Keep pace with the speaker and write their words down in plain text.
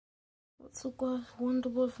What's up guys,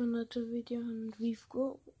 Wonderboy for another video, and we've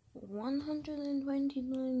got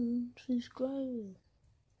 129 subscribers.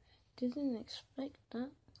 Didn't expect that.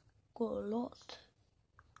 Got a lot.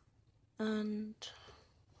 And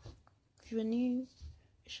if you're new,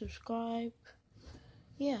 subscribe.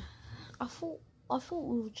 Yeah, I thought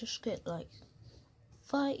we would just get like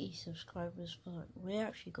 30 subscribers, but we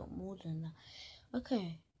actually got more than that.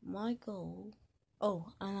 Okay, my goal.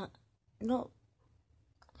 Oh, and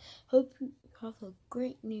hope you have a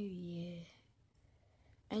great new year.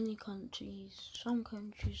 Some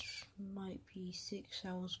countries might be 6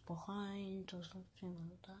 hours behind or something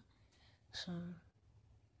like that. So,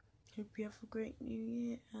 hope you have a great new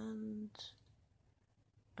year, and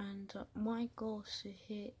my goal is to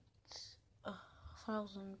hit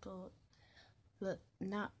 1,000, but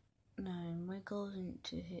no, my goal isn't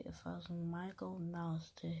to hit 1,000. My goal now is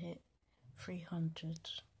to hit 300.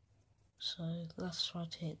 So let's try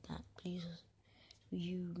to hit that. Please,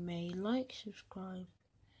 you may like, subscribe.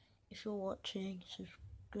 If you're watching,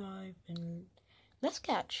 subscribe, and let's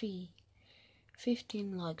get actually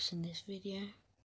 15 likes in this video.